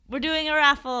We're doing a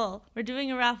raffle. We're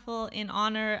doing a raffle in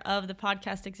honor of the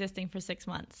podcast existing for 6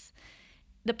 months.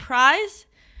 The prize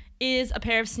is a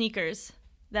pair of sneakers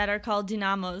that are called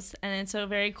Dynamos, and it's a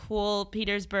very cool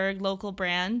Petersburg local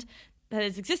brand that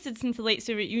has existed since the late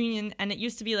Soviet Union, and it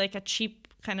used to be like a cheap,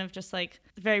 kind of just like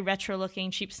very retro-looking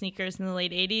cheap sneakers in the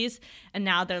late 80s, and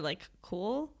now they're like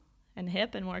cool and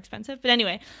hip and more expensive. But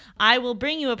anyway, I will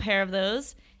bring you a pair of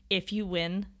those if you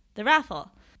win the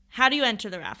raffle. How do you enter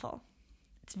the raffle?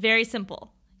 It's very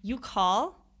simple. You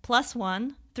call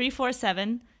 +1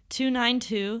 347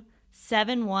 292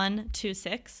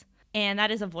 7126, and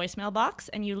that is a voicemail box,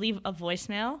 and you leave a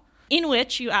voicemail in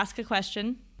which you ask a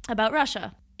question about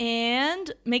Russia.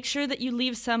 And make sure that you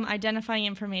leave some identifying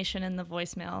information in the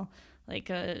voicemail, like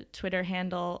a Twitter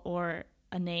handle or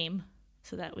a name,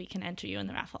 so that we can enter you in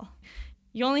the raffle.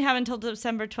 You only have until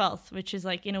December 12th, which is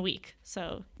like in a week,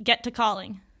 so get to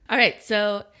calling. All right,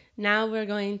 so now we're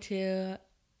going to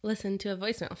listen to a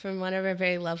voicemail from one of our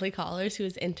very lovely callers who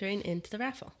is entering into the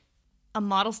raffle. A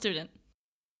model student.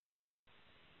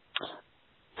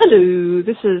 Hello,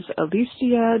 this is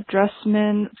Alicia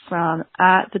Dressman from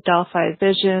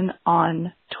 @the_Delphi_Vision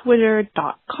on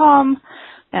Twitter.com,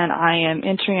 and I am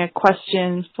entering a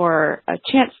question for a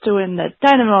chance to win the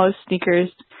Dynamo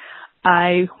sneakers.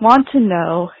 I want to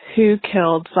know who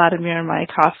killed Vladimir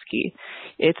Mayakovsky.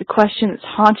 It's a question that's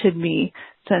haunted me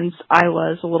since I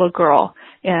was a little girl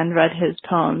and read his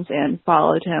poems and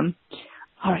followed him.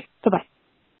 All right, bye-bye.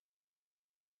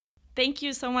 Thank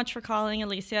you so much for calling,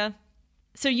 Alicia.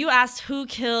 So you asked who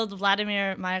killed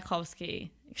Vladimir Mayakovsky,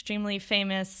 extremely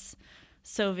famous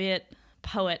Soviet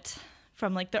poet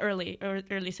from like the early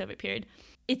Soviet period.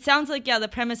 It sounds like, the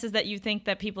premise is that you think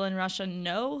that people in Russia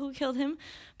know who killed him,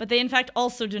 but they in fact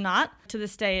also do not. To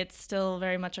this day, it's still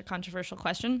very much a controversial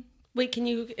question. Wait, can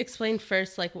you explain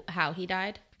first, like, how he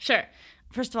died? Sure.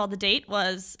 First of all, the date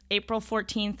was April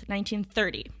 14th,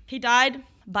 1930. He died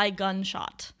by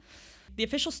gunshot. The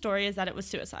official story is that it was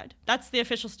suicide. That's the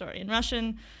official story in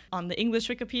Russian, on the English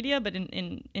Wikipedia, but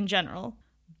in general.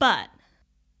 But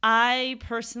I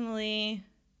personally,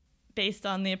 based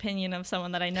on the opinion of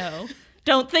someone that I know,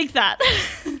 don't think that.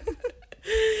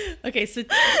 Okay, so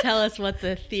tell us what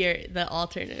the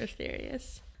alternative theory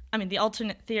is. I mean, the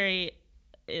alternate theory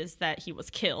is that he was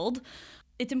killed.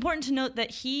 It's important to note that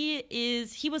he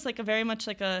was like very much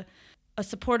like a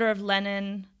supporter of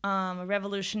Lenin, a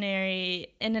revolutionary,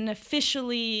 and an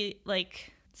officially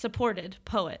like supported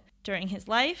poet during his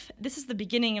life. This is the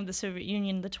beginning of the Soviet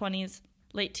Union, the 20s,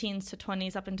 late teens to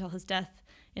 20s, up until his death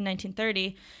in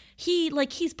 1930.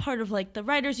 He's part of like the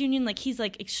writers union, like he's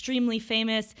like extremely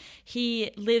famous. He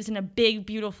lives in a big,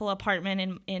 beautiful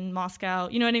apartment in Moscow.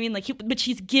 You know what I mean? But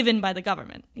he's given by the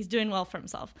government. He's doing well for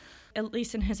himself. At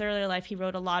least in his earlier life, he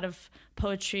wrote a lot of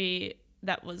poetry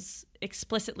that was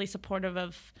explicitly supportive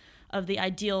of the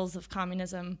ideals of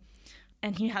communism.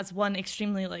 And he has one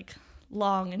extremely like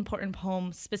long, important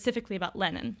poem specifically about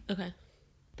Lenin. Okay.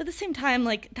 But at the same time,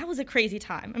 like, that was a crazy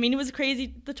time. I mean, it was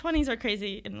crazy. The 20s are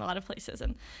crazy in a lot of places.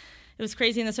 And it was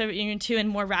crazy in the Soviet Union, too, and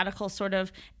more radical, sort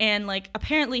of. And, like,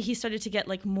 apparently he started to get,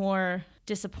 like, more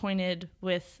disappointed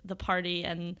with the party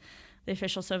and the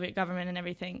official Soviet government and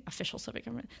everything. Official Soviet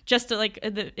government. Just, to, like,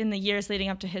 in the years leading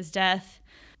up to his death,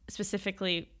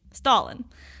 specifically Stalin.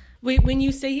 Wait, when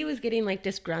you say he was getting, like,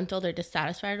 disgruntled or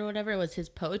dissatisfied or whatever, was his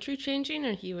poetry changing,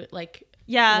 or he would, like...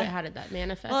 Yeah. How did that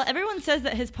manifest? Well, everyone says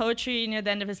that his poetry near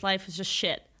the end of his life was just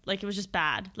shit. Like, it was just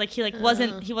bad. Like, he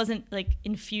wasn't like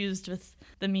infused with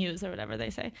the muse or whatever they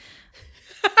say.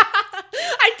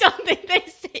 I don't think they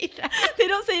say that. They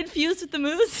don't say infused with the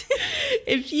muse.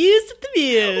 Infused with the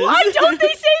muse. Why don't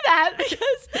they say that?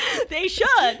 Because they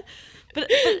should.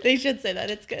 But they should say that.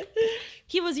 It's good.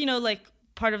 He was, like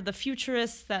part of the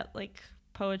futurists, that like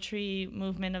poetry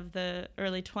movement of the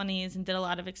early 20s, and did a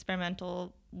lot of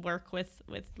experimental work with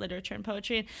literature and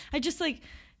poetry. And I just like,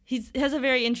 he has a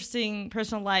very interesting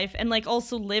personal life, and like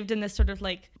also lived in this sort of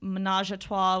like menage a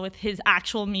trois with his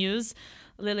actual muse,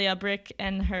 Lilia Brick,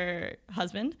 and her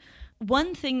husband.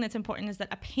 One thing that's important is that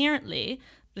apparently,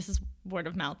 this is word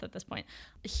of mouth at this point,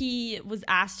 he was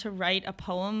asked to write a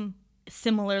poem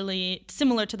similar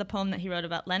to the poem that he wrote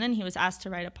about Lenin. He was asked to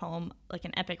write a poem, like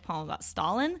an epic poem about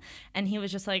Stalin, and he was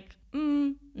just like,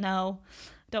 no,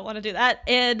 don't want to do that.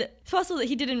 And it's possible that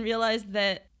he didn't realize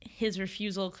that his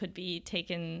refusal could be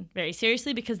taken very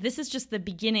seriously, because this is just the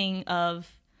beginning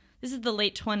of, this is the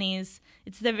late 20s.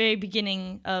 It's the very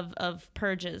beginning of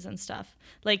purges and stuff.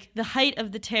 Like, the height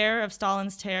of the terror, of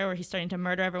Stalin's terror, where he's starting to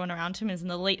murder everyone around him, is in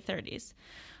the late 30s.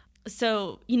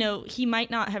 So, he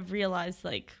might not have realized,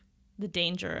 like, the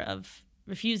danger of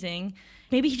refusing.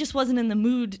 Maybe he just wasn't in the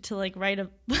mood to like write a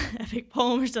epic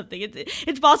poem or something.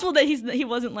 It's possible that he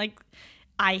wasn't like,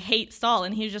 I hate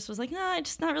Stalin. He just was like, no, I'm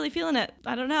just not really feeling it.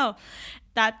 I don't know.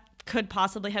 That could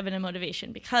possibly have been a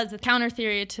motivation, because the counter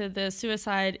theory to the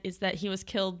suicide is that he was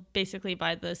killed basically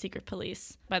by the secret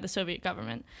police, by the Soviet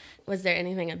government. Was there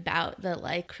anything about the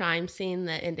like crime scene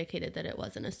that indicated that it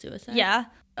wasn't a suicide? Yeah,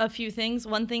 a few things.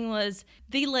 One thing was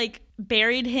they like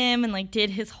buried him and like did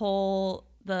his whole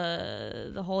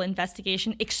the whole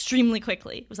investigation extremely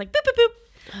quickly. It was like boop boop boop.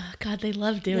 Oh, God, they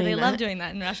love doing that. They love doing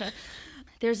that in Russia.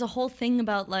 There's a whole thing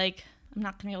about like, I'm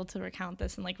not going to be able to recount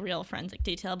this in like real forensic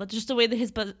detail, but just the way that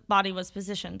his body was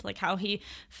positioned, like how he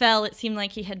fell, it seemed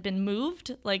like he had been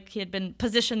moved, like he had been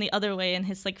positioned the other way and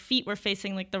his like feet were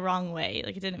facing like the wrong way.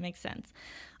 Like it didn't make sense.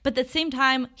 But at the same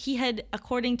time, he had,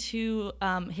 according to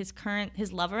his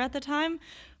lover at the time,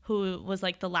 who was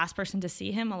like the last person to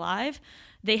see him alive,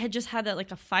 they had just had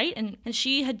like a fight and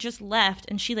she had just left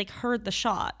and she like heard the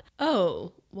shot.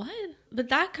 Oh, what? But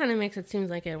that kind of makes it seem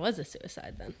like it was a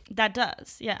suicide then. That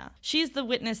does, yeah. She's the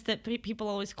witness that people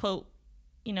always quote,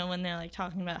 you know, when they're like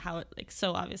talking about how it like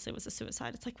so obviously was a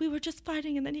suicide. It's like, we were just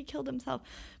fighting and then he killed himself.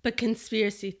 But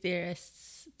conspiracy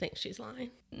theorists think she's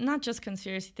lying. Not just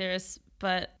conspiracy theorists,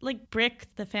 but like Brick,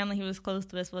 the family he was close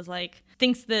to this, was like,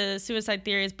 thinks the suicide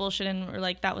theory is bullshit and we're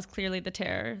like, that was clearly the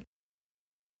terror.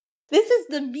 This is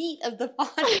the meat of the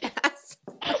podcast.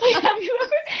 Wait, have you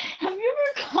ever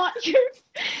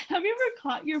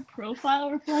caught your profile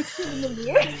reflection in the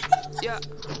mirror? Yeah.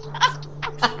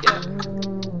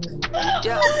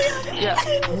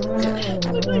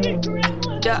 Looks like a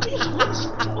grandma.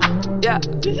 Yeah.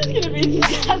 This is gonna be a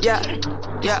disaster.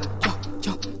 Yeah.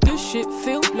 This shit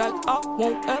feel like I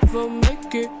won't ever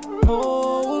make it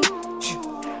home.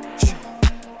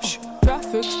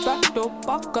 Traffic's backed up,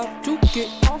 I got to get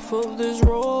off of this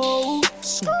road.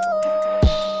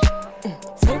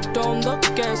 Foot on the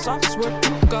gas, I swear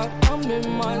to God, I'm in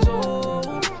my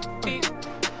zone.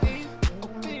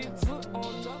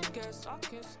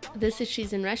 This is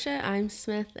She's in Russia. I'm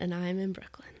Smith, and I'm in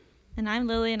Brooklyn. And I'm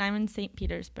Lily, and I'm in St.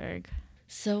 Petersburg.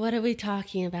 So what are we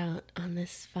talking about on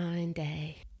this fine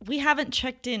day? We haven't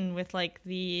checked in with like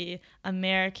the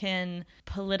American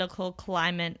political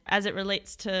climate as it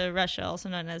relates to Russia, also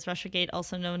known as Russiagate,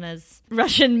 also known as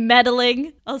Russian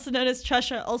meddling, also known as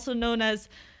Trussia, also known as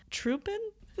Troopin?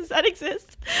 Does that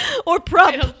exist? Or Prump?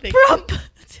 I don't think Prump.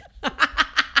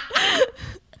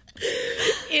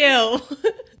 Ew.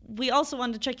 We also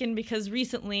wanted to check in because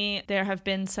recently there have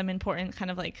been some important kind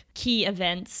of like key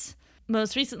events,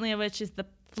 most recently of which is the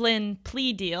Flynn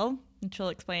plea deal, which we'll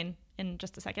explain in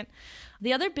just a second.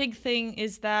 The other big thing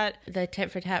is that the tit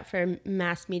for tat for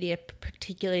mass media,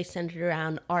 particularly centered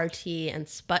around RT and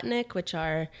Sputnik, which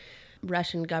are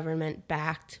Russian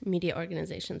government-backed media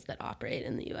organizations that operate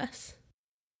in the U.S.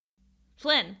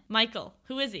 Flynn, Michael,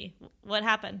 who is he? What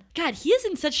happened? God, he is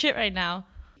in such shit right now.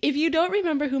 If you don't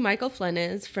remember who Michael Flynn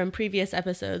is from previous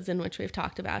episodes in which we've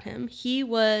talked about him, he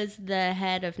was the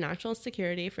head of national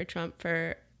security for Trump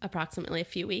for approximately a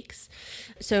few weeks.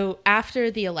 So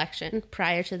after the election,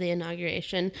 prior to the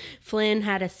inauguration, Flynn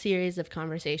had a series of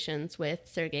conversations with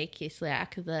Sergei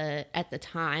Kislyak, at the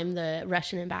time, the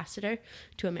Russian ambassador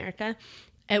to America.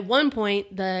 At one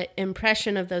point, the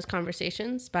impression of those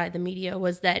conversations by the media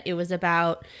was that it was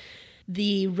about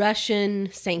the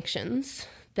Russian sanctions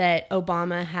that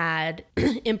Obama had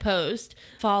imposed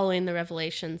following the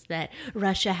revelations that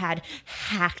Russia had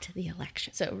hacked the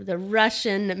election. So the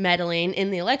Russian meddling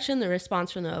in the election, the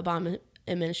response from the Obama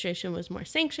administration was more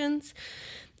sanctions.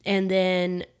 And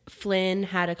then Flynn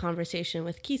had a conversation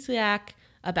with Kislyak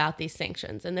about these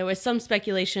sanctions. And there was some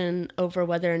speculation over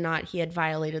whether or not he had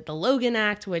violated the Logan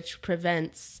Act, which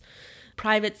prevents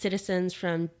private citizens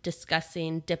from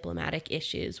discussing diplomatic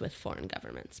issues with foreign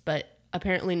governments. But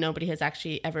apparently nobody has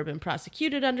actually ever been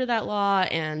prosecuted under that law,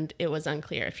 and it was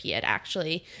unclear if he had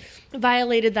actually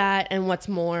violated that. And what's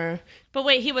more... But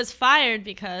wait, he was fired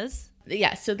because...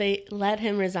 Yeah, so they let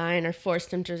him resign or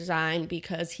forced him to resign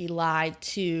because he lied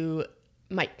to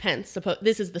Mike Pence.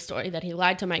 This is the story, that he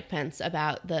lied to Mike Pence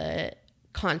about the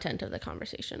content of the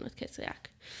conversation with Kislyak.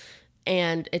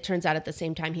 And it turns out at the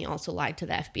same time he also lied to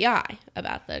the FBI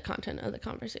about the content of the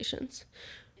conversations.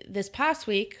 This past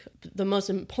week, the most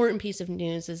important piece of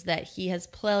news is that he has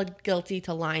pled guilty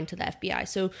to lying to the FBI.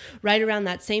 So right around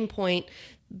that same point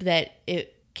that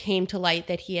it came to light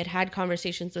that he had had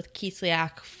conversations with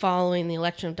Kislyak following the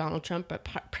election of Donald Trump, but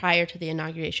prior to the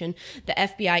inauguration, the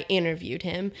FBI interviewed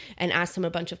him and asked him a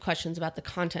bunch of questions about the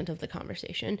content of the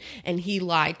conversation, and he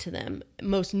lied to them.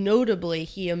 Most notably,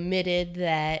 he admitted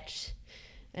that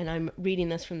and I'm reading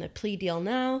this from the plea deal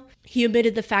now, he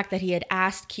admitted the fact that he had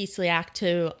asked Kislyak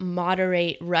to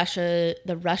moderate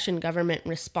the Russian government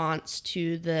response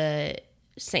to the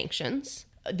sanctions.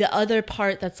 The other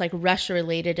part that's like Russia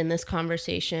related in this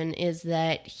conversation is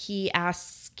that he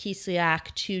asks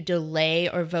Kislyak to delay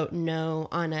or vote no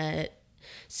on a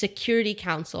Security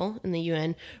Council in the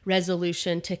UN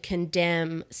resolution to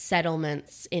condemn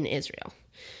settlements in Israel.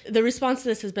 The response to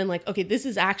this has been like, okay, this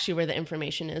is actually where the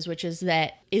information is, which is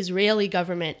that Israeli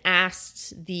government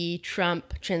asked the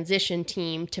Trump transition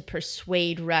team to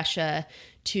persuade Russia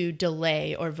to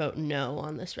delay or vote no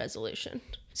on this resolution.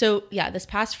 So yeah, this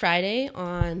past Friday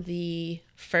on the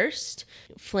 1st,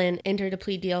 Flynn entered a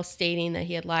plea deal stating that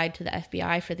he had lied to the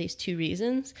FBI for these 2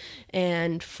 reasons.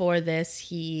 And for this,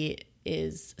 he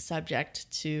is subject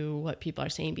to what people are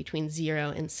saying between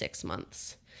 0 and 6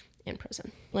 months in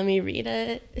prison. Let me read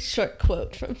a short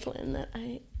quote from Flynn that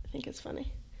I think is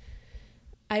funny.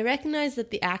 I recognize that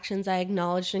the actions I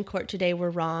acknowledged in court today were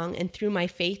wrong, and through my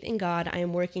faith in God, I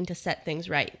am working to set things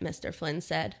right, Mr. Flynn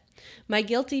said. My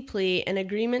guilty plea and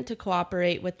agreement to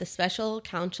cooperate with the special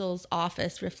counsel's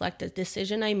office reflect a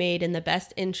decision I made in the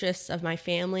best interests of my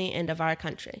family and of our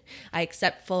country. I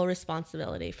accept full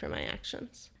responsibility for my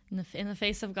actions. In the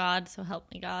face of God, so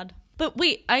help me God. But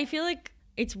wait, I feel like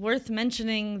it's worth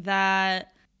mentioning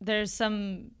that there's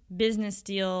some business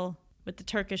deal with the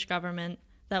Turkish government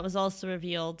that was also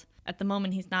revealed. At the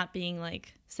moment, he's not being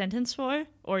like sentenced for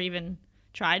or even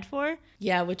tried for.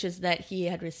 Yeah, which is that he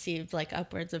had received like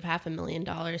upwards of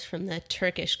 $500,000 from the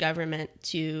Turkish government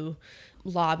to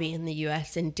lobby in the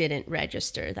U.S. and didn't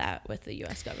register that with the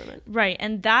U.S. government. Right,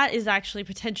 and that is actually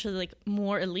potentially like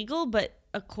more illegal, but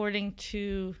according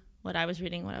to what I was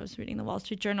reading the Wall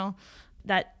Street Journal,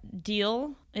 that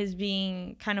deal is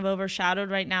being kind of overshadowed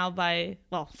right now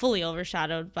fully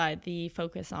overshadowed by the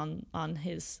focus on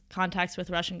his contacts with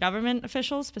Russian government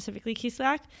officials, specifically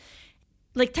Kislyak.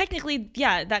 Like technically,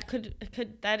 yeah,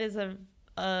 that is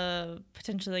a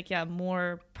potentially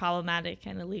more problematic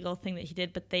and illegal thing that he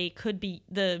did, but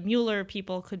the Mueller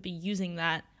people could be using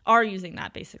that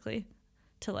basically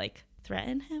to like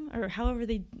threaten him, or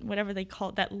whatever they call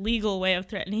it, that legal way of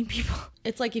threatening people.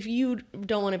 It's like, if you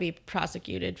don't want to be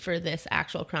prosecuted for this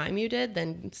actual crime you did,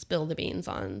 then spill the beans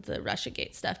on the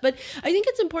Russiagate stuff. But I think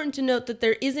it's important to note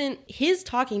that his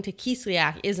talking to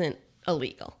Kislyak isn't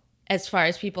illegal. As far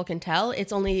as people can tell,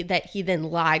 it's only that he then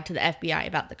lied to the FBI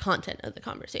about the content of the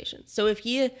conversation. So if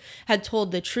he had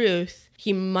told the truth,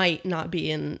 he might not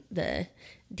be in the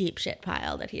deep shit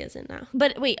pile that he is in now.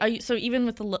 But wait, so even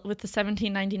with the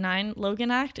 1799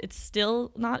 Logan Act, it's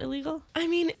still not illegal? I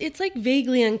mean, it's like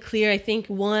vaguely unclear. I think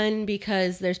one,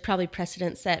 because there's probably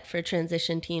precedent set for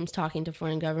transition teams talking to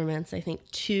foreign governments. I think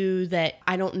two, that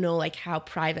I don't know like how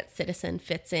private citizen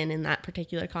fits in that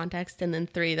particular context. And then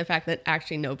three, the fact that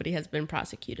actually nobody has been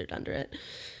prosecuted under it.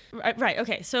 Right.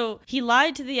 Okay. So he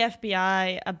lied to the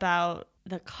FBI about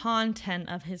the content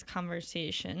of his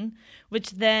conversation,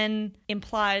 which then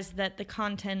implies that the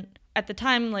content at the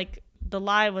time, like the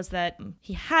lie was that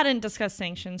he hadn't discussed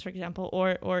sanctions, for example,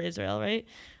 or Israel, right?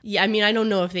 Yeah, I mean, I don't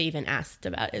know if they even asked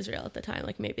about Israel at the time.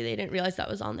 Like maybe they didn't realize that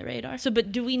was on the radar. So,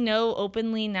 but do we know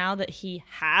openly now that he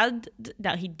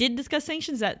did discuss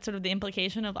sanctions? That sort of the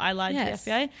implication of I lied to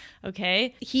the FBI?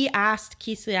 Okay. He asked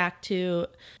Kislyak to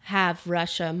have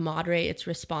Russia moderate its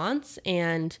response.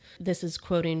 And this is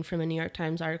quoting from a New York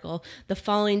Times article. The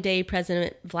following day,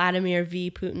 President Vladimir V.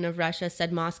 Putin of Russia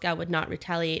said Moscow would not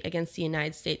retaliate against the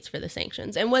United States for the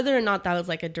sanctions. And whether or not that was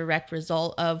like a direct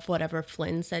result of whatever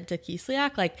Flynn said to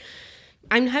Kislyak, like,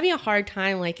 I'm having a hard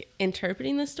time like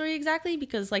interpreting this story exactly,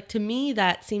 because like to me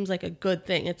that seems like a good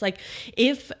thing. It's like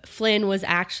if Flynn was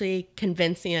actually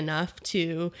convincing enough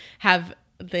to have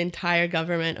the entire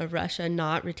government of Russia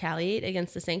not retaliate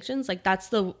against the sanctions, like that's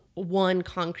the one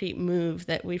concrete move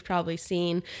that we've probably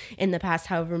seen in the past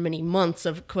however many months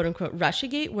of quote unquote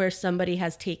Russiagate, where somebody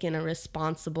has taken a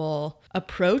responsible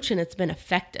approach and it's been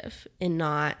effective in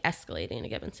not escalating a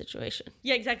given situation.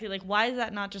 Yeah, exactly. Like, why is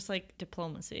that not just like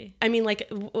diplomacy? I mean, like,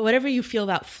 whatever you feel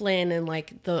about Flynn and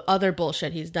like the other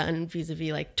bullshit he's done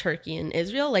vis-a-vis like Turkey and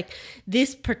Israel, like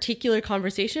this particular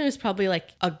conversation is probably like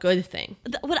a good thing.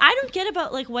 What I don't get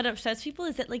about like what upsets people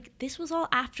is that like this was all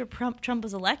after Trump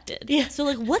was elected. Yeah. So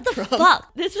like what the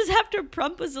fuck? This was after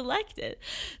Trump was elected.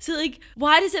 So like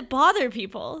why does it bother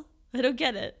people? I don't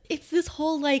get it. It's this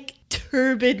whole like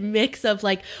turbid mix of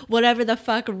like whatever the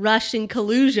fuck Russian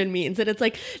collusion means. And it's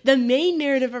like the main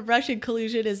narrative of Russian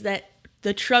collusion is that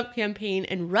the Trump campaign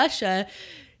in Russia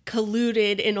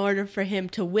colluded in order for him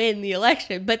to win the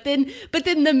election. But then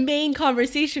the main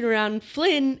conversation around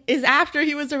Flynn is after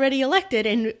he was already elected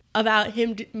and about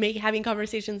him having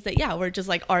conversations that, were just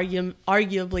like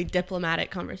arguably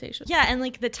diplomatic conversations. Yeah, and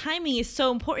like the timing is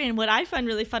so important. And what I find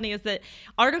really funny is that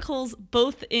articles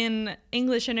both in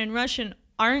English and in Russian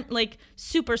aren't like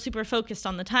super focused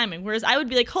on the timing, whereas I would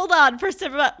be like, hold on, first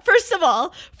of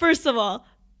all,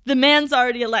 the man's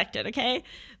already elected, okay?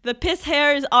 The piss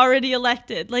hair is already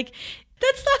elected. Like,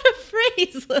 that's not a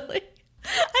phrase, Lily.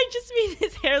 I just mean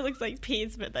his hair looks like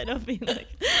peas, but I don't mean like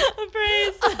a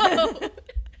phrase. Oh.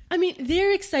 I mean,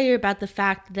 they're excited about the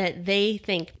fact that they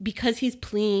think because he's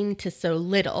pleading to so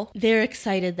little, they're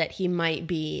excited that he might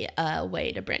be a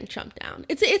way to bring Trump down.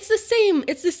 It's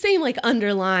the same like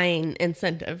underlying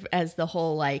incentive as the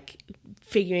whole like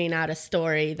figuring out a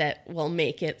story that will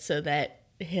make it so that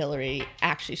Hillary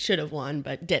actually should have won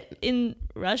but didn't. In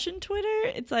Russian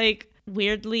Twitter, it's like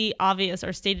weirdly obvious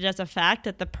or stated as a fact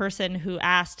that the person who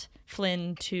asked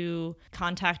Flynn to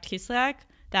contact Kislyak,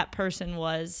 that person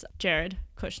was Jared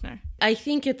Kushner. I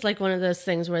think it's like one of those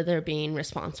things where they're being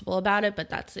responsible about it, but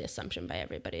that's the assumption by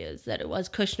everybody, is that it was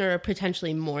Kushner or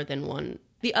potentially more than one.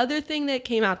 The other thing that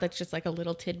came out that's just like a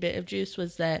little tidbit of juice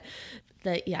was that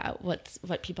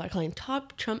what people are calling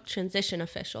top Trump transition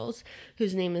officials,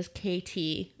 whose name is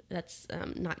KT. That's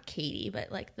not Katie,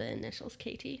 but like the initials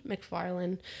KT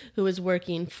McFarland, who was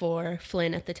working for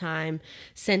Flynn at the time,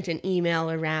 sent an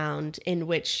email around in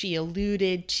which she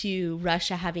alluded to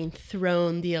Russia having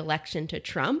thrown the election to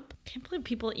Trump. I can't believe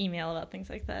people email about things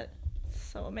like that. It's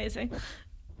so amazing.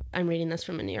 I'm reading this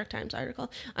from a New York Times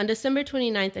article. On December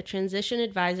 29th, a transition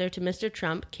advisor to Mr.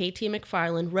 Trump, KT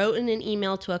McFarland, wrote in an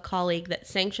email to a colleague that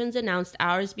sanctions announced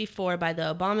hours before by the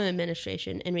Obama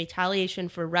administration in retaliation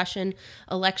for Russian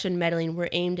election meddling were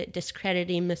aimed at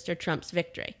discrediting Mr. Trump's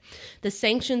victory. The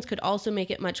sanctions could also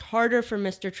make it much harder for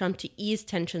Mr. Trump to ease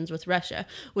tensions with Russia,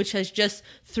 which has just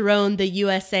thrown the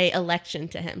USA election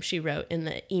to him, she wrote in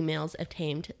the emails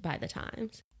obtained by the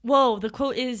Times. Whoa, the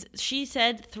quote is, she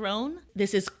said thrown?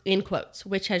 This is in quotes,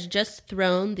 which has just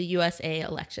thrown the USA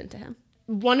election to him.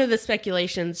 One of the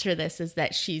speculations for this is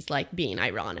that she's like being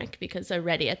ironic because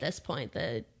already at this point,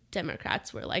 the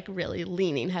Democrats were like really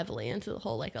leaning heavily into the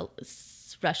whole like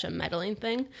Russia meddling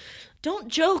thing. Don't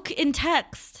joke in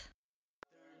text.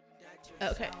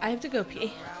 Okay, I have to go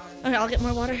pee. Okay, I'll get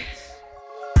more water.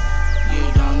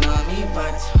 You don't know me,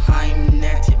 but I'm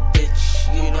that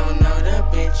bitch. You don't know the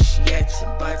bitch yet,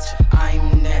 but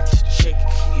I'm that chick.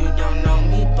 You don't know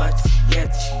me, but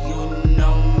yet you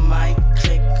know my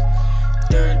clique.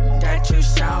 Third that you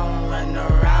sound, run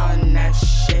around that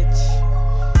shit.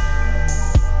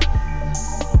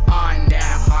 On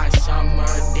that hot summer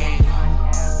day,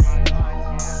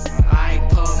 I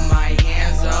put my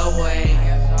hands away.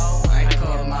 I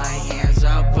put my hands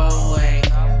up away.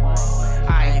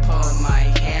 I put my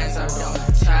hands up, don't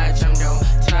touch them, don't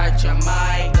touch them.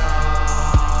 My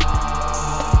God,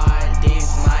 this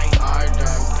my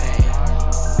hard-earned pay.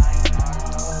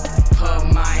 Put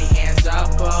my hands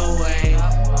up away.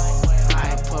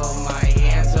 I put my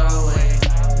hands away.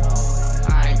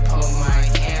 I put my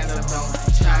hands up, don't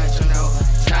touch them, don't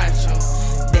touch them.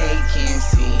 They can't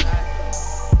see.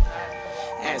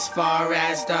 As far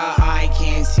as the eye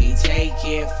can see, take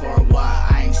it for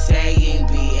what I'm saying.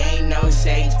 B ain't no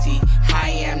safety. I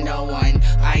am the one.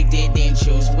 I didn't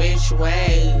choose which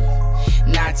way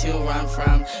not to run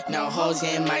from. No holes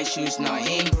in my shoes, no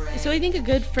ink. So I think a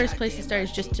good first place to start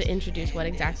is just to introduce what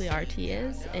exactly RT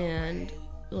is. And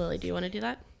Lily, do you want to do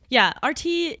that? Yeah, RT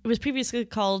was previously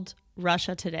called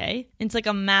Russia Today. It's like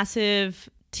a massive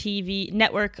TV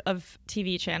network of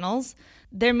TV channels.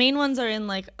 Their main ones are in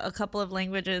like a couple of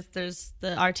languages. There's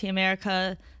the RT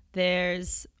America,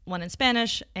 there's one in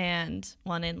Spanish and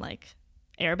one in like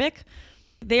Arabic.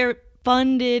 They're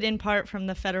funded in part from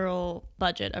the federal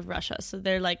budget of Russia. So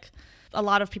they're like, a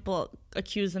lot of people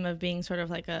accuse them of being sort of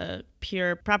like a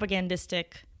pure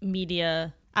propagandistic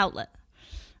media outlet.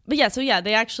 But yeah,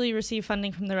 they actually receive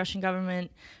funding from the Russian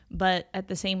government, but at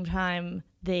the same time,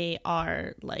 they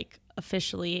are like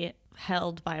officially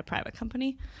held by a private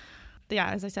company. Yeah,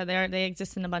 as I said, they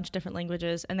exist in a bunch of different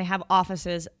languages, and they have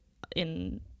offices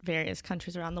in various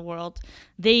countries around the world.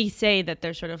 They say that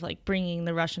they're sort of like bringing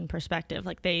the Russian perspective.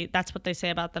 Like that's what they say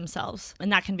about themselves,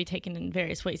 and that can be taken in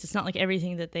various ways. It's not like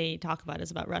everything that they talk about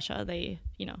is about Russia. They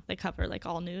cover like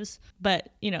all news, but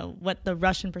what the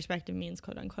Russian perspective means,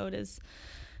 quote unquote, is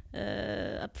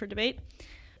up for debate.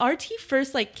 RT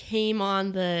first like came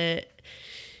on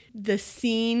the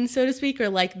scene, so to speak, or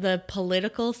like the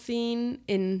political scene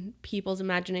in people's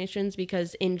imaginations,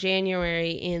 because in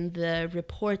January, in the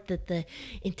report that the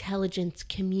intelligence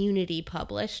community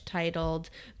published titled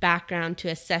Background to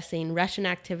Assessing Russian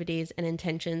Activities and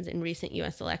Intentions in Recent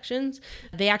U.S. Elections,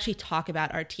 they actually talk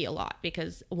about RT a lot,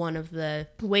 because one of the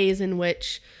ways in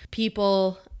which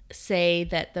people say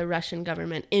that the Russian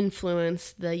government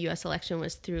influenced the US election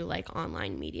was through like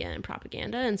online media and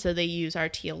propaganda. And so they use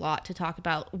RT a lot to talk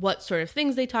about what sort of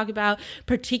things they talk about,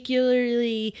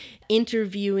 particularly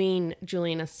interviewing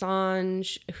Julian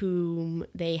Assange, whom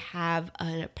they have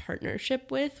a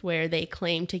partnership with where they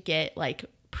claim to get like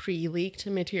pre-leaked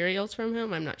materials from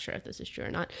him. I'm not sure if this is true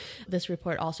or not. This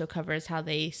report also covers how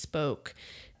they spoke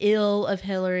ill of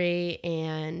Hillary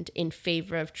and in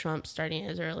favor of Trump starting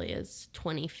as early as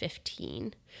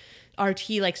 2015. RT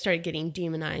like started getting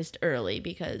demonized early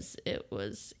because it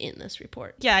was in this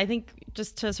report. Yeah, I think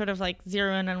just to sort of like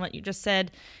zero in on what you just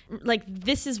said, like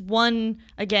this is one,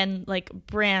 again, like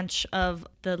branch of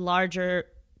the larger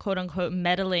quote unquote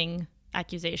meddling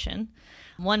accusation.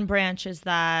 One branch is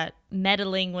that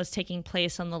meddling was taking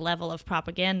place on the level of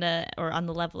propaganda or on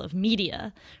the level of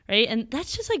media, right? And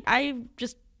that's just like, I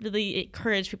just really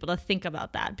encourage people to think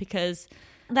about that, because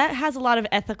that has a lot of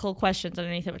ethical questions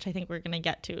underneath it, which I think we're going to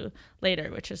get to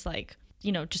later, which is like,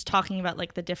 you know, just talking about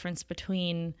like the difference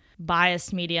between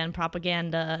biased media and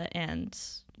propaganda and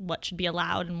what should be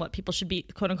allowed and what people should be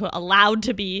quote unquote allowed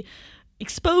to be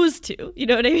exposed to, you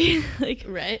know what I mean? Like,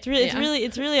 right.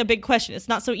 It's really a big question. It's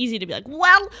not so easy to be like,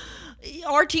 well,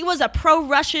 RT was a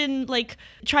pro-Russian, like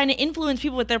trying to influence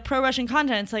people with their pro-Russian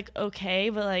content. It's like,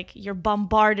 okay, but like you're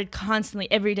bombarded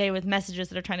constantly every day with messages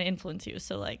that are trying to influence you.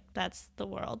 So like that's the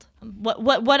world.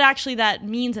 What actually that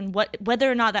means and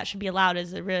whether or not that should be allowed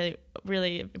is a really,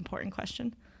 really important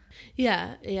question.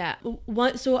 Yeah.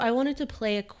 So I wanted to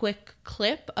play a quick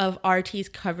clip of RT's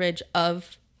coverage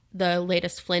of the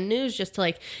latest Flynn news, just to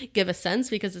like give a sense,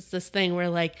 because it's this thing where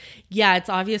like, yeah, it's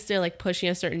obvious they're like pushing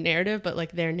a certain narrative, but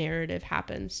like their narrative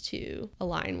happens to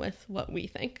align with what we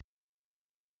think.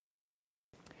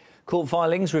 Court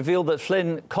filings reveal that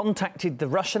Flynn contacted the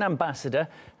Russian ambassador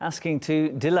asking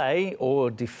to delay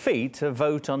or defeat a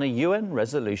vote on a UN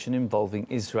resolution involving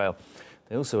Israel.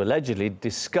 They also allegedly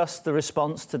discussed the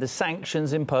response to the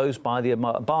sanctions imposed by the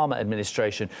Obama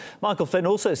administration. Michael Flynn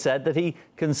also said that he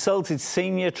consulted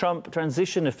senior Trump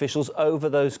transition officials over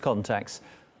those contacts.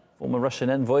 Former Russian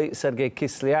envoy Sergei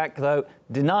Kislyak, though,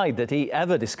 denied that he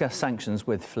ever discussed sanctions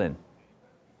with Flynn.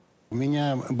 I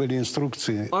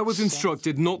was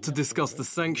instructed not to discuss the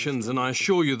sanctions, and I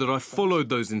assure you that I followed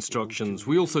those instructions.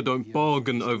 We also don't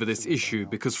bargain over this issue,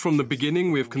 because from the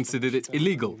beginning we have considered it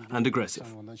illegal and aggressive.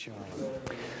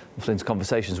 Flynn's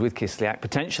conversations with Kislyak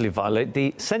potentially violate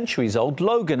the centuries-old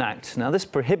Logan Act. Now, this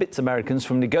prohibits Americans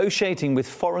from negotiating with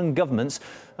foreign governments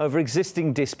over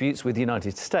existing disputes with the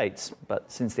United States. But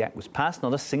since the act was passed,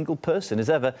 not a single person has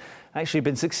ever actually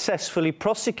been successfully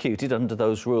prosecuted under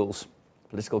those rules.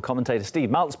 Political commentator Steve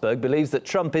Maltzberg believes that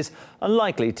Trump is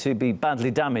unlikely to be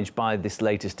badly damaged by this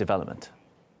latest development.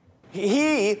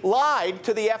 He lied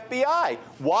to the FBI.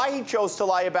 Why he chose to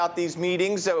lie about these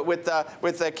meetings with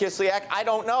Kislyak, I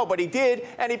don't know, but he did,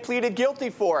 and he pleaded guilty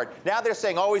for it. Now they're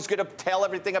saying, oh, he's going to tell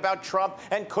everything about Trump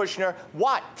and Kushner.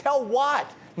 What? Tell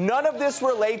what? None of this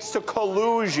relates to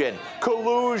collusion.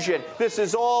 This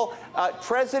is all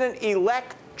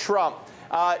President-elect Trump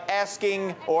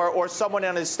asking, or someone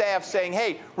on his staff saying,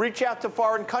 hey, reach out to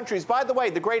foreign countries. By the way,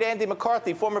 the great Andy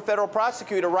McCarthy, former federal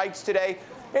prosecutor, writes today,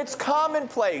 it's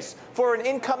commonplace for an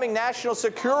incoming national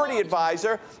security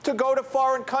advisor to go to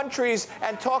foreign countries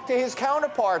and talk to his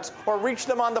counterparts or reach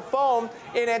them on the phone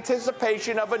in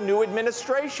anticipation of a new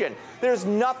administration. There's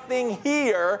nothing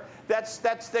here that's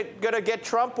going to get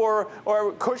Trump or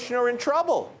Kushner in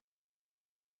trouble.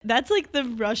 That's like the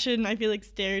Russian, I feel like,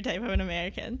 stereotype of an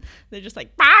American. They're just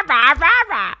like, rah, rah, rah,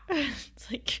 rah. It's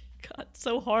like, God,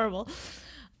 so horrible.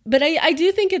 But I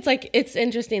do think it's like, it's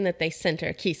interesting that they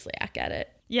center Kislyak at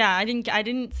it. Yeah, I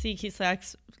didn't see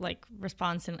Kislak's like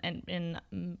response in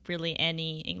really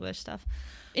any English stuff.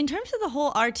 In terms of the whole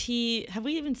RT, have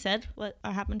we even said what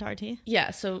happened to RT?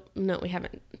 Yeah, so no, we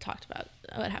haven't talked about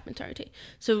what happened to RT.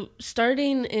 So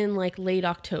starting in like late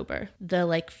October, the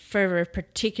like fervor,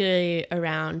 particularly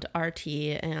around RT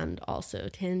and also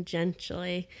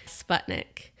tangentially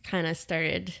Sputnik, kind of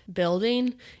started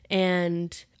building.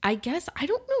 And I guess, I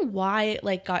don't know why it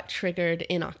like got triggered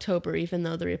in October, even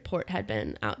though the report had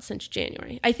been out since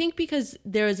January. I think because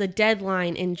there was a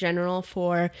deadline in general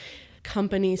for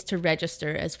companies to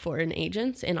register as foreign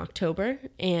agents in October,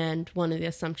 and one of the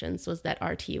assumptions was that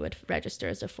RT would register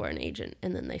as a foreign agent,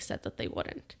 and then they said that they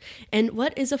wouldn't. And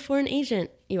what is a foreign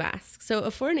agent, you ask? So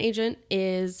a foreign agent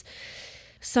is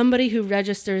somebody who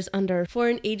registers under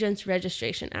Foreign Agents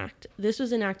Registration Act. This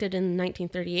was enacted in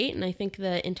 1938, and I think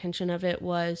the intention of it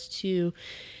was to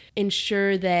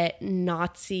ensure that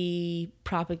Nazi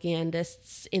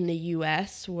propagandists in the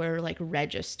US were like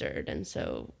registered. And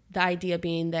so the idea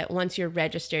being that once you're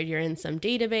registered, you're in some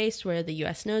database where the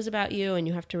US knows about you, and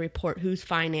you have to report who's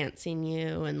financing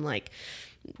you and like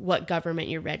what government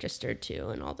you're registered to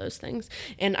and all those things.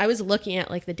 And I was looking at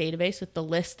like the database with the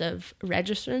list of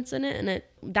registrants in it,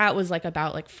 and that was like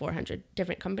about like 400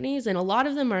 different companies, and a lot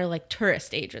of them are like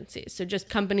tourist agencies. So just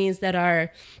companies that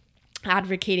are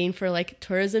advocating for like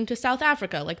tourism to South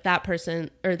Africa, like that person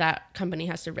or that company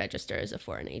has to register as a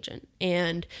foreign agent.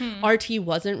 And RT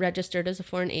wasn't registered as a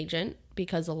foreign agent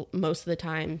because most of the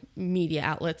time media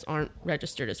outlets aren't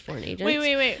registered as foreign agents.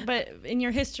 Wait. But in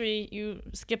your history, you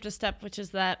skipped a step, which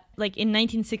is that like in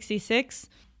 1966,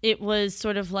 it was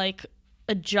sort of like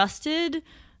adjusted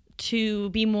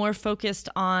to be more focused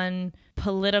on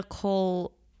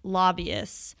political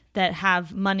lobbyists that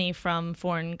have money from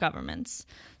foreign governments.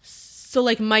 So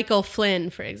like Michael Flynn,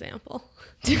 for example.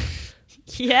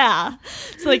 Yeah.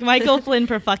 So like Michael Flynn,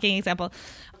 for fucking example.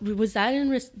 Was that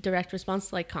in direct response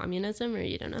to like communism, or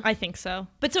you don't know? I think so.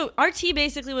 But so RT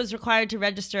basically was required to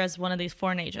register as one of these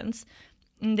foreign agents.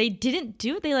 And they didn't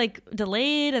do it. They like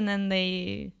delayed, and then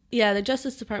they... Yeah, the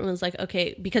Justice Department was like,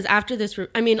 okay, because after this...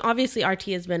 I mean, obviously RT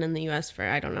has been in the US for,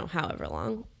 I don't know, however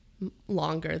long.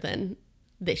 Longer than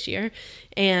this year.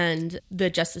 And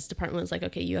the Justice Department was like,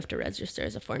 okay, you have to register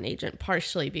as a foreign agent,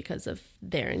 partially because of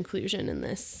their inclusion in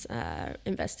this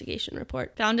investigation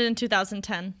report. Founded in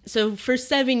 2010. So for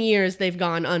 7 years, they've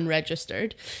gone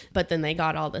unregistered, but then they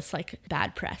got all this like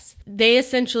bad press. They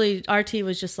essentially, RT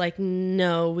was just like,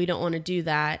 no, we don't want to do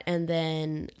that. And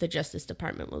then the Justice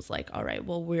Department was like, all right,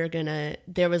 well,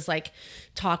 there was like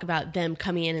talk about them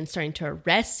coming in and starting to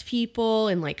arrest people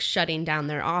and like shutting down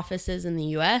their offices in the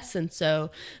US. And so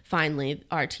finally,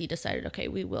 RT decided, okay,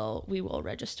 we will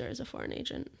register as a foreign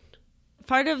agent.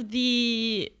 Part of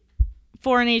the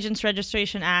Foreign Agents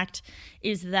Registration Act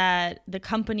is that the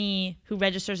company who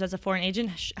registers as a foreign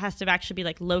agent has to actually be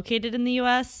like located in the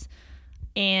US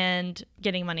and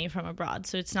getting money from abroad.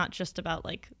 So it's not just about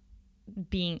like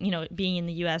being in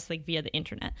the US like via the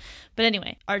internet. But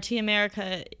anyway, RT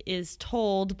America is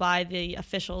told by the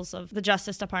officials of the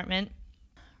Justice Department,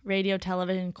 radio,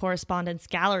 television, correspondence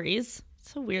galleries,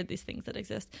 so weird these things that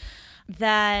exist,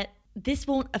 that this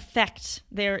won't affect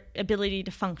their ability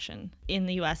to function in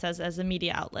the US as a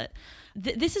media outlet.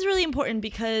 This is really important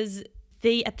because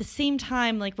they, at the same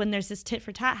time, like when there's this tit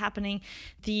for tat happening,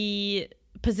 the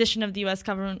position of the US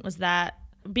government was that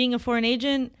being a foreign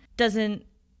agent doesn't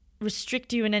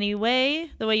restrict you in any way,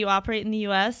 the way you operate in the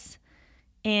US,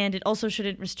 and it also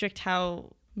shouldn't restrict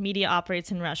how media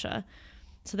operates in Russia.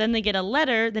 So then they get a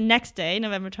letter the next day,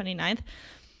 November 29th,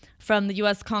 from the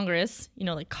U.S. Congress,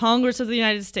 like Congress of the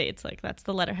United States, like that's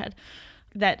the letterhead,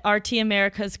 that RT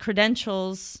America's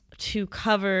credentials to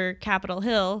cover Capitol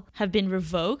Hill have been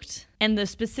revoked. And the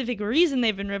specific reason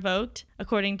they've been revoked,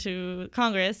 according to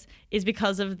Congress, is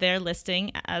because of their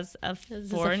listing as a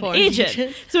foreign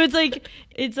agent. So it's like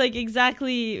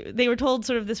exactly, they were told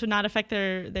sort of this would not affect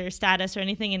their status or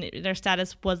anything, and their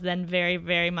status was then very,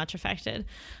 very much affected.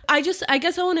 I guess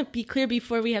I want to be clear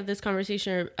before we have this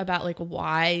conversation about like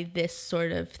why this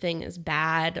sort of thing is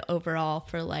bad overall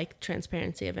for like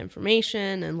transparency of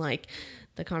information and like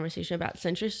the conversation about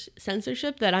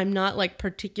censorship, that I'm not like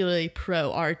particularly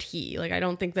pro RT. Like I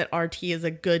don't think that RT is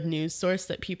a good news source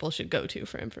that people should go to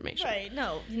for information. Right.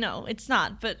 No, it's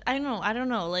not. But I don't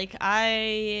know. Like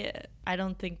I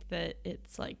don't think that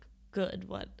it's like good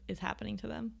what is happening to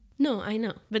them. No, I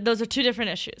know. But those are two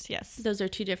different issues. Yes. Those are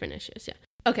two different issues. Yeah.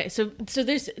 Okay, so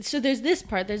there's this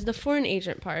part, there's the foreign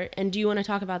agent part, and do you want to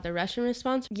talk about the Russian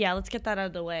response? Yeah, let's get that out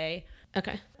of the way.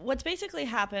 Okay. What's basically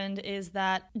happened is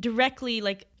that directly,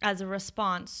 like as a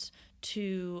response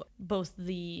to both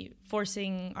the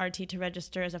forcing RT to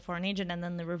register as a foreign agent and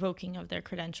then the revoking of their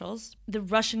credentials, the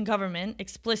Russian government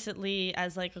explicitly,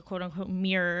 as like a quote unquote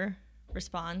mirror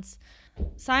response,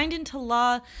 signed into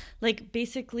law like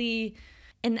basically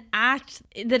an act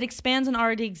that expands an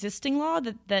already existing law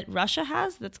that Russia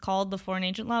has that's called the Foreign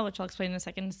Agent Law, which I'll explain in a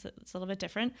second. It's a little bit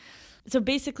different. So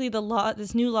basically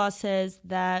this new law says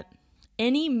that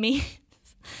any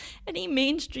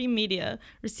mainstream media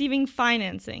receiving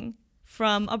financing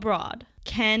from abroad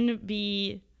can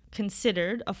be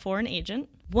considered a foreign agent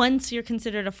Once you're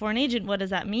considered a foreign agent, what does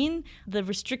that mean? The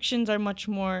restrictions are much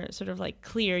more sort of like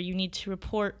clear. You need to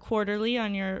report quarterly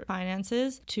on your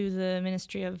finances to the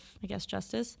Ministry of, I guess,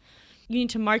 Justice. You need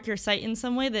to mark your site in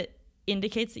some way that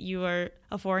indicates that you are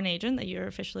a foreign agent, that you're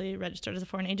officially registered as a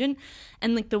foreign agent.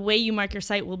 And like the way you mark your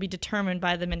site will be determined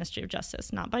by the Ministry of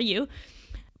Justice, not by you.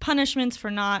 Punishments for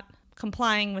not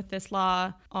complying with this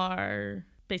law are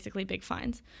basically big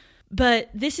fines. But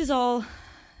this is all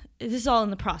in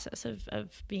the process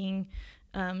of being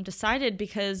decided,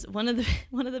 because one of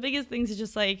the biggest things is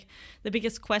just like the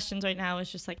biggest questions right now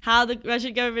is just like how the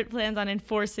Russian government plans on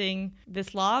enforcing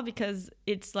this law, because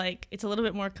it's a little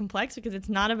bit more complex, because it's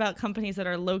not about companies that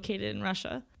are located in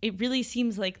Russia. It really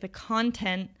seems like the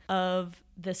content of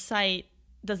the site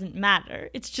doesn't matter.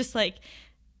 It's just like,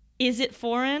 is it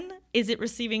foreign? Is it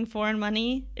receiving foreign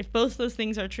money? If both those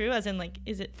things are true, as in like,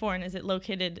 is it foreign? Is it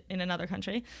located in another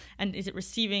country? And is it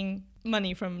receiving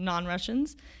money from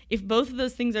non-Russians? If both of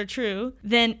those things are true,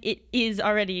 then it is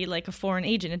already like a foreign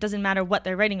agent. It doesn't matter what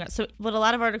they're writing about. So what a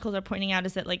lot of articles are pointing out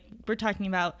is that like we're talking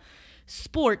about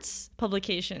sports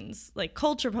publications, like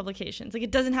culture publications. Like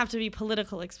it doesn't have to be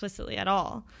political explicitly at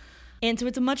all. And so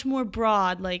it's a much more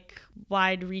broad, like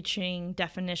wide-reaching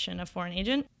definition of foreign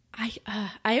agent. I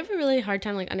have a really hard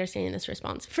time like understanding this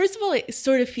response. First of all, it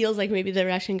sort of feels like maybe the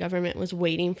Russian government was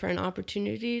waiting for an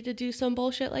opportunity to do some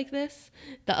bullshit like this.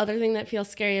 The other thing that feels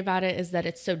scary about it is that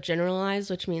it's so generalized,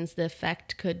 which means the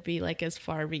effect could be like as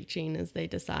far-reaching as they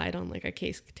decide on like a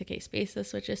case-to-case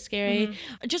basis, which is scary.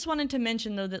 Mm-hmm. I just wanted to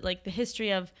mention though that like the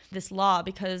history of this law,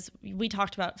 because we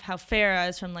talked about how FARA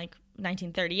is from like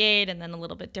 1938 and then a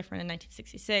little bit different in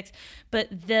 1966, but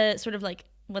the sort of like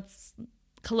what's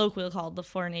colloquially called the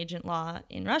foreign agent law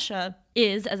in Russia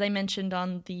is, as I mentioned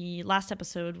on the last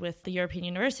episode with the European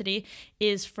University,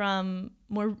 is from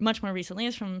much more recently,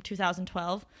 is from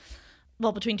 2012.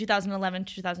 Well, between 2011 and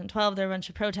 2012, there were a bunch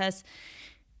of protests.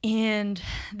 And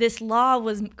this law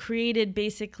was created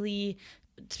basically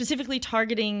specifically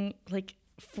targeting like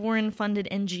foreign funded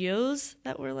NGOs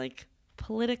that were like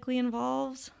politically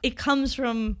involved. It comes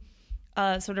from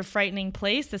a sort of frightening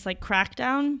place, this like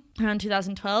crackdown around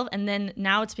 2012, and then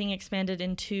now it's being expanded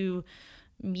into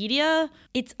media.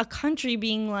 It's a country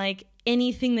being like,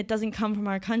 anything that doesn't come from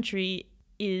our country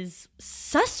is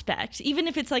suspect. Even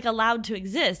if it's like allowed to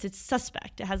exist, it's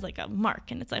suspect. It has like a mark,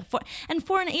 and it's like and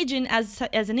foreign agent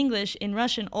as in English, in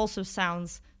Russian also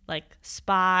sounds like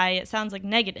spy. It sounds like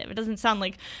negative. It doesn't sound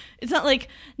like, it's not like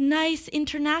nice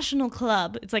international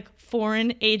club. It's like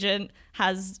foreign agent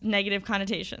has negative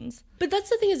connotations. But that's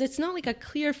the thing, is it's not like a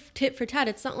clear tit for tat.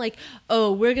 It's not like,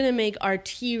 oh, we're going to make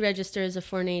RT register as a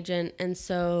foreign agent. And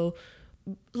so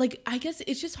like, I guess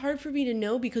it's just hard for me to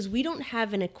know because we don't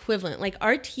have an equivalent. Like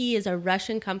RT is a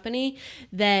Russian company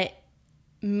that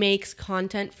makes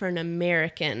content for an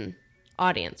American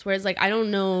audience, whereas like I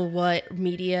don't know what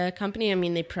media company, I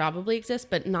mean they probably exist,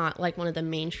 but not like one of the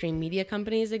mainstream media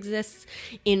companies exists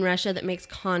in Russia that makes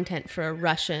content for a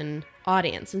Russian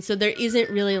audience. And so there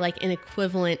isn't really like an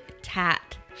equivalent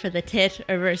tat for the tit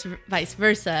or vice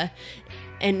versa,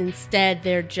 and instead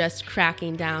they're just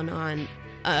cracking down on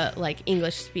like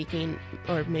English speaking,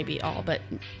 or maybe all, but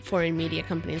foreign media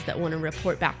companies that want to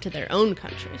report back to their own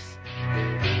countries.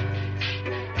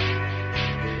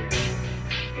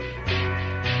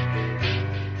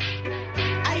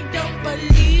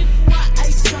 Believe what I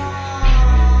saw.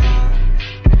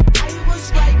 I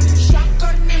was riding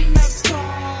shotgun in the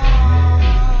car.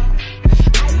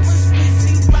 I was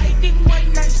busy riding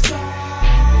when I saw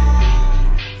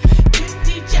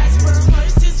 50 Jasper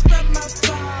horses from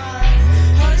afar.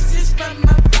 Horses from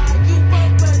afar. You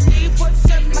won't believe what's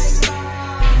in my mind.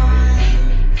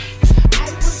 I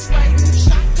was riding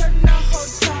shotgun the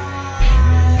whole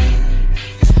time.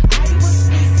 I was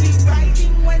busy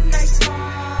riding when I saw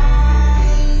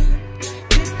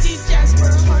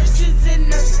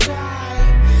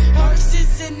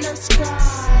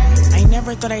I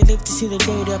never thought I'd live to see the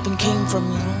day that up and came from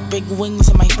me. Big wings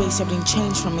on my face, everything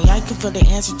changed for me. I could feel the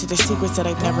answer to the secrets that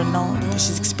I've never known. There's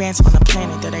this expanse on the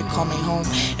planet that I call my home.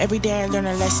 Every day I learn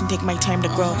a lesson, take my time to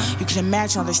grow. You can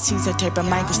imagine all the seeds that type of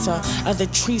mind could sow. Other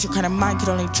trees are kind of mine could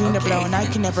only dream to blow. And I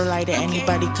can never lie to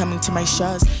anybody coming to my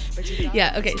shows.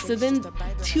 Yeah, okay, so then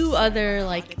two other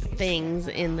like things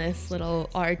in this little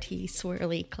RT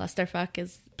swirly clusterfuck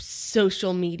is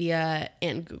social media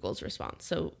and Google's response.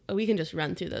 So we can just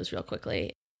run through those real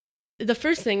quickly. the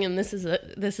first thing, and this is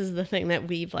the thing that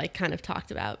we've like kind of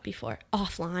talked about before,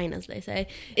 offline, as they say,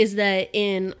 is that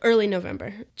in early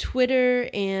November, Twitter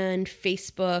and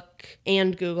Facebook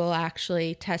and Google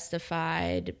actually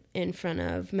testified in front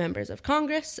of members of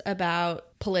Congress about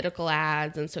political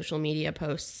ads and social media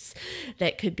posts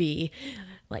that could be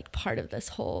like part of this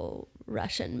whole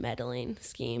Russian meddling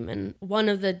scheme. And one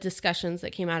of the discussions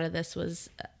that came out of this was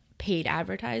paid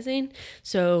advertising.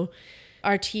 So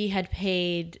RT had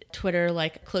paid Twitter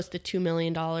like close to $2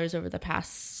 million over the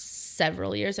past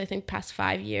several years, I think past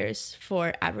 5 years,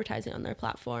 for advertising on their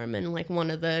platform. And like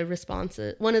one of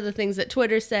the things that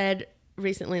Twitter said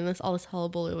recently in all this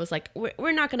hullabaloo was like,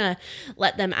 we're not going to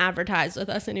let them advertise with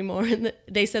us anymore. And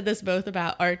they said this both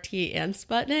about RT and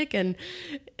Sputnik. And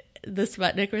the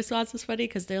Sputnik response was funny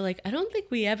because they're like, I don't think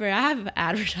we ever have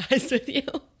advertised with you.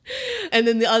 And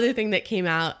then the other thing that came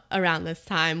out around this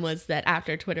time was that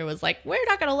after Twitter was like, we're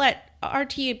not going to let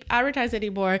RT advertise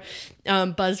anymore,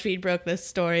 BuzzFeed broke this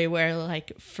story where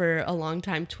like for a long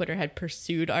time Twitter had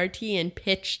pursued RT and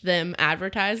pitched them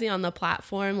advertising on the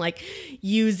platform, like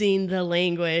using the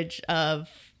language of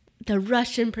the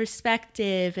Russian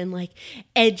perspective and like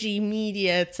edgy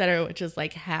media, etc., which is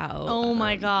like how oh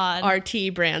my god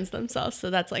RT brands themselves.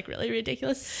 So that's like really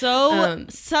ridiculous.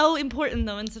 So important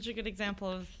though, and such a good example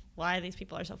of why these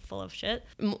people are so full of shit.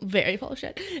 Very full of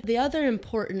shit. The other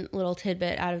important little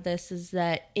tidbit out of this is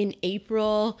that in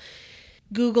April,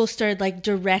 Google started like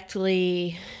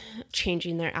directly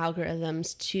changing their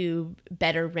algorithms to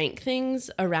better rank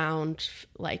things around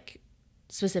like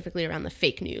specifically around the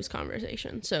fake news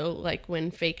conversation. So like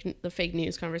when the fake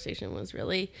news conversation was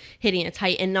really hitting its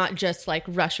height, and not just like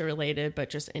Russia related, but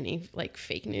just any like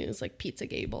fake news, like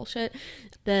Pizzagate bullshit.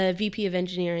 The VP of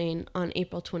engineering on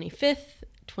April 25th,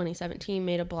 2017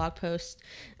 made a blog post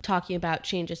talking about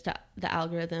changes to the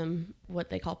algorithm,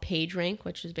 what they call PageRank,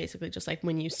 which is basically just like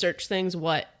when you search things,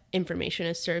 what information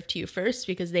is served to you first,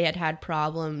 because they had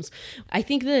problems. I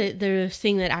think the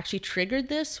thing that actually triggered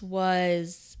this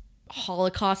was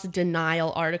Holocaust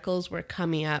denial articles were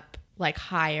coming up like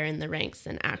higher in the ranks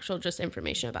than actual just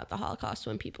information about the Holocaust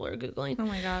when people are Googling. Oh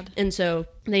my God. And so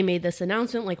they made this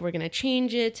announcement, like, we're going to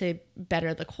change it to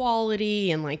better the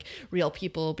quality and like real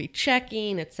people will be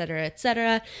checking, et cetera, et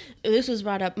cetera. This was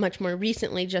brought up much more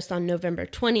recently, just on November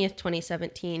 20th,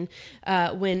 2017,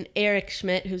 when Eric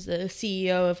Schmidt, who's the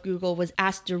CEO of Google, was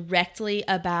asked directly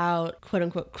about quote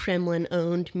unquote Kremlin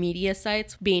owned media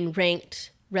sites being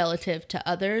ranked relative to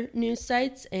other news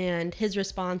sites, and his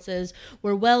responses,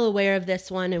 we're well aware of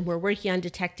this one and we're working on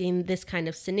detecting this kind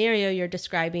of scenario you're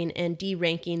describing and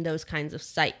de-ranking those kinds of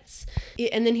sites.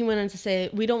 And then he went on to say,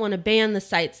 we don't want to ban the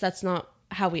sites, that's not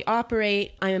how we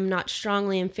operate. I am not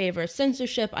strongly in favor of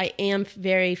censorship. I am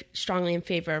very strongly in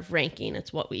favor of ranking.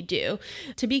 It's what we do.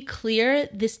 To be clear,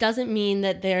 this doesn't mean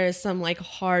that there is some like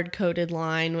hard-coded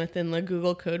line within the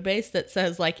Google code base that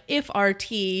says like, if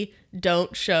RT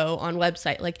don't show on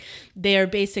website. Like, they are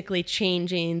basically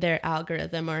changing their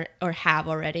algorithm or have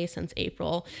already since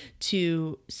April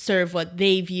to serve what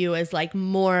they view as like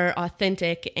more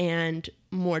authentic and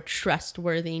more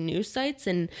trustworthy news sites,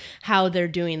 and how they're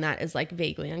doing that is like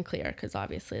vaguely unclear, because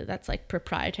obviously that's like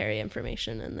proprietary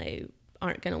information and they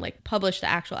aren't going to like publish the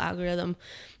actual algorithm.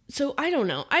 So I don't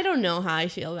know how I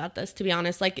feel about this, to be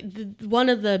honest. Like, one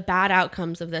of the bad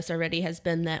outcomes of this already has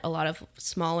been that a lot of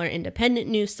smaller independent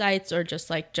news sites, or just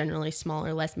like generally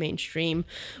smaller, less mainstream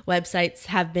websites,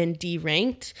 have been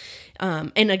deranked.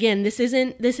 And again, this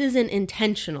isn't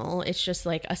intentional. It's just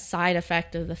like a side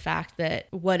effect of the fact that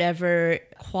whatever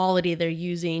quality they're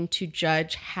using to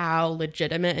judge how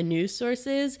legitimate a news source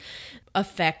is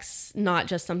affects not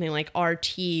just something like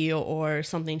RT or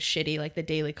something shitty like the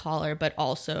Daily Caller, but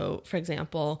also, for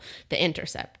example, The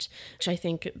Intercept, which I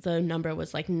think the number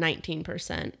was like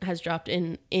 19%, has dropped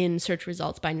in search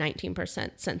results by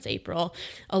 19% since April,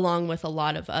 along with a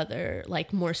lot of other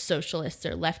like more socialist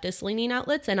or leftist leaning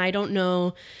outlets. And I don't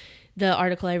know, the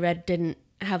article I read didn't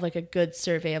have like a good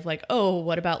survey of like, oh,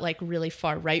 what about like really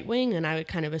far right wing? And I would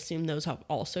kind of assume those have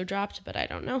also dropped, but I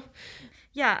don't know.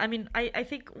 Yeah, I mean, I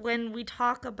think when we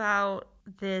talk about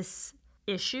this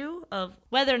issue of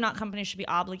whether or not companies should be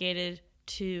obligated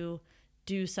to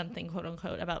do something, quote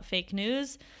unquote, about fake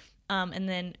news, and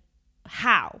then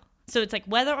how. So it's like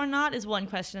whether or not is one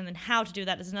question, and then how to do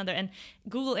that is another. And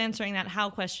Google answering that how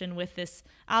question with this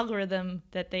algorithm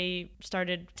that they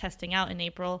started testing out in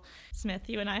April. Smith,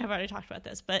 you and I have already talked about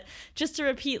this, but just to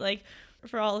repeat, like,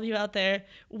 for all of you out there,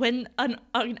 when an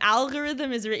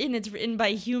algorithm is written, it's written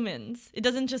by humans. It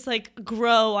doesn't just like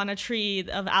grow on a tree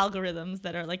of algorithms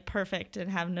that are like perfect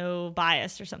and have no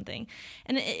bias or something.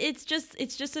 And it's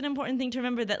just an important thing to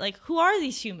remember that like, who are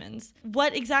these humans?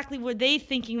 What exactly were they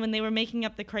thinking when they were making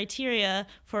up the criteria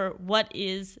for what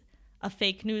is a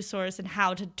fake news source and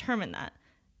how to determine that?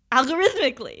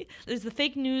 Algorithmically, there's the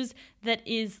fake news that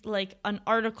is like an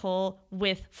article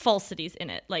with falsities in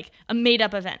it, like a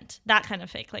made-up event, that kind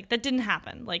of fake, like that didn't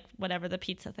happen, like whatever, the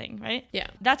pizza thing, right? Yeah,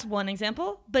 that's one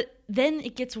example. But then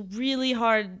it gets really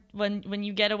hard when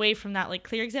you get away from that like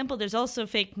clear example. There's also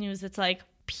fake news that's like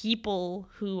people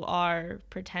who are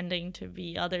pretending to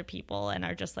be other people and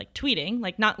are just like tweeting,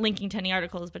 like not linking to any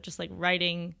articles, but just like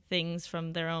writing things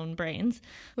from their own brains.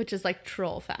 Which is like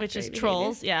troll factory. Which is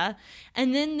trolls, yeah.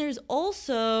 And then there's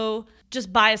also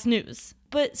just biased news.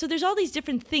 But so there's all these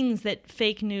different things that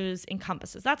fake news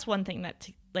encompasses. That's one thing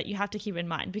that you have to keep in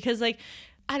mind. Because like,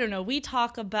 I don't know, we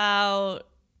talk about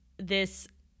this,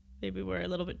 maybe we're a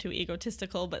little bit too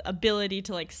egotistical, but ability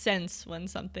to like sense when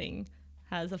something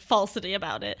has a falsity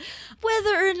about it.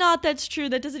 Whether or not that's true,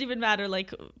 that doesn't even matter.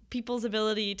 Like people's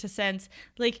ability to sense,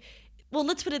 like, well,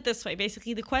 let's put it this way.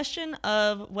 Basically, the question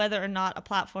of whether or not a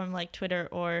platform like Twitter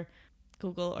or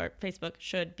Google or Facebook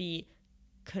should be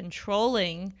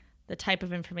controlling the type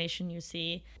of information you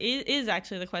see is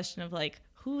actually the question of like,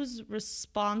 who's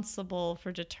responsible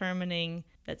for determining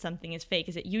that something is fake?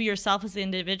 Is it you yourself as the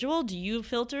individual? Do you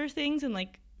filter things and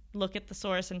like look at the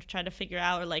source and try to figure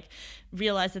out, or like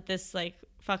realize that this like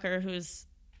fucker who's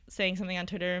saying something on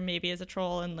Twitter maybe is a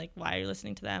troll, and like, why are you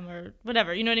listening to them or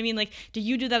whatever? You know what I mean? Like, do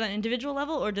you do that on an individual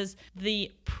level, or does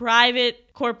the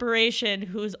private corporation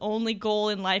whose only goal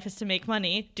in life is to make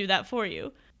money do that for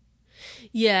you?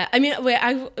 Yeah, I mean,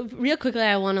 real quickly,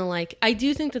 I want to like, I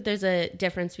do think that there's a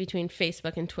difference between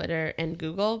Facebook and Twitter and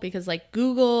Google, because like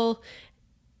Google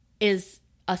is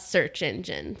a search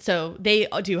engine, so they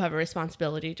do have a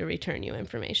responsibility to return you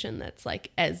information that's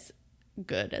like as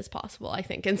good as possible. I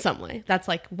think in some way that's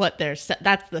like what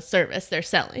that's the service they're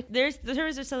selling. The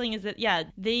service they're selling is that, yeah,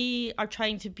 they are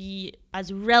trying to be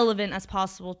as relevant as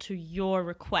possible to your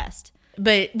request.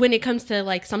 But when it comes to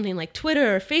like something like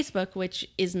Twitter or Facebook, which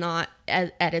is not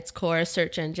at its core a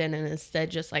search engine and instead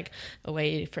just like a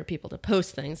way for people to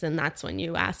post things, and that's when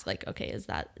you ask like, okay, is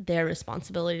that their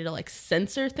responsibility to like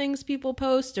censor things people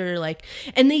post, or like,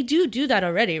 and they do that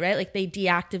already, right? Like they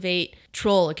deactivate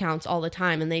troll accounts all the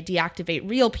time, and they deactivate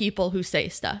real people who say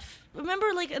stuff. Remember,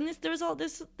 like, and there was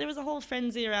a whole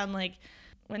frenzy around like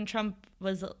when Trump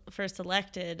was first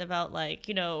elected about like,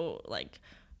 you know, like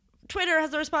Twitter has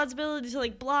the responsibility to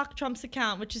like block Trump's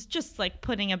account, which is just like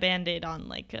putting a Band-Aid on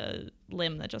like a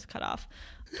limb that just cut off.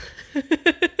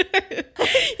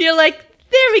 You're like,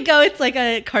 there we go. It's like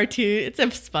a cartoon. It's a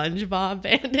SpongeBob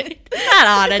Band-Aid. That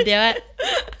ought to do it.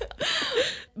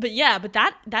 But yeah, but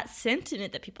that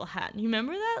sentiment that people had, you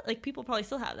remember that? Like people probably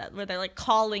still have that, where they're like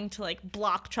calling to like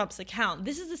block Trump's account.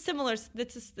 This is it's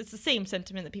the same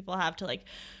sentiment that people have to like,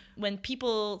 when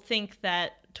people think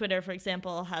that Twitter, for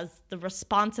example, has the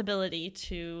responsibility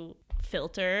to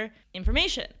filter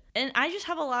information. And I just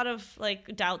have a lot of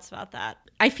like doubts about that.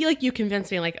 I feel like you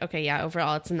convinced me like, okay, yeah,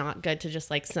 overall it's not good to just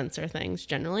like censor things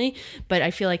generally. But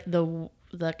I feel like the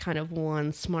kind of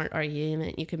one smart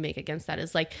argument you can make against that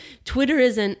is like Twitter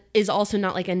is also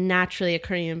not like a naturally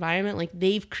occurring environment. Like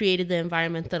they've created the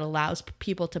environment that allows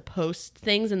people to post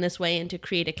things in this way and to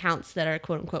create accounts that are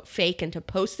quote unquote fake and to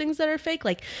post things that are fake.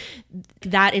 Like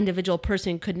that individual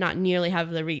person could not nearly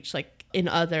have the reach like in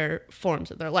other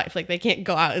forms of their life. Like they can't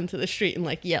go out into the street and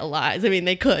like yell lies. I mean,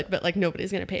 they could, but like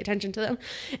nobody's going to pay attention to them.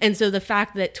 And so the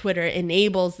fact that Twitter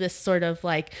enables this sort of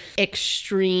like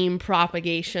extreme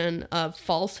propagation of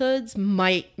falsehoods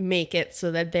might make it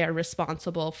so that they're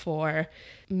responsible for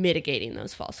mitigating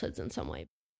those falsehoods in some way.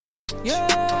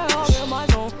 Yeah, I'm in my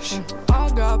zone.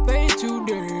 I got paid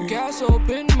today. Gas up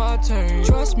in my tank.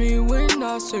 Trust me when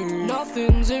I say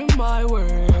nothing's in my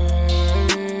way.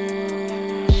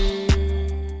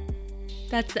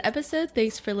 That's the episode.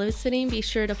 Thanks for listening. Be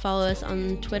sure to follow us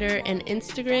on Twitter and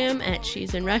Instagram at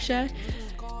She's in Russia.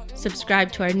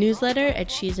 Subscribe to our newsletter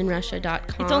at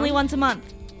she'sinrussia.com. It's only once a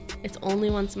month. It's only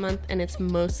once a month, and it's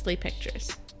mostly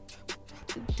pictures.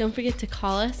 Don't forget to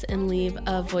call us and leave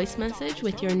a voice message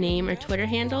with your name or Twitter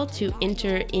handle to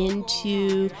enter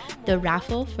into the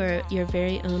raffle for your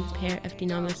very own pair of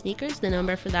Dinamo sneakers. The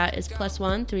number for that is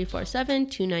 +1 347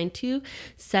 292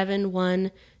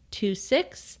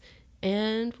 7126.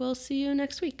 And we'll see you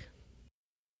next week.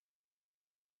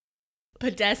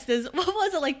 Podesta's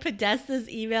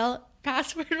email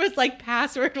password was like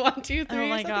password 123. Oh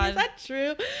my God. Is that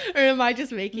true? Or am I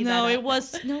just making that up? It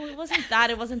wasn't that.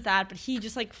 It wasn't that. But he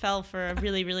just like fell for a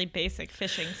really, really basic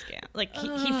phishing scam. Like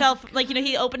he fell for, like, you know,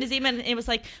 he opened his email and it was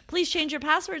like, please change your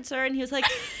password, sir. And he was like,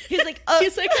 oh,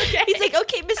 he's like,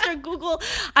 okay, Mr. Google,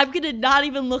 I'm gonna not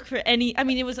even look for any. I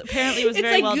mean, it was very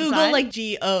like well Google, designed. like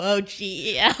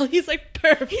GOOGEL. He's like,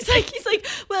 perfect. He's like,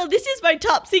 well, this is my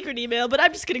top secret email, but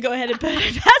I'm just gonna go ahead and put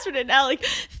my password in now, like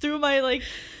through my like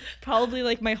probably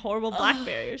like my horrible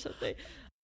BlackBerry or something.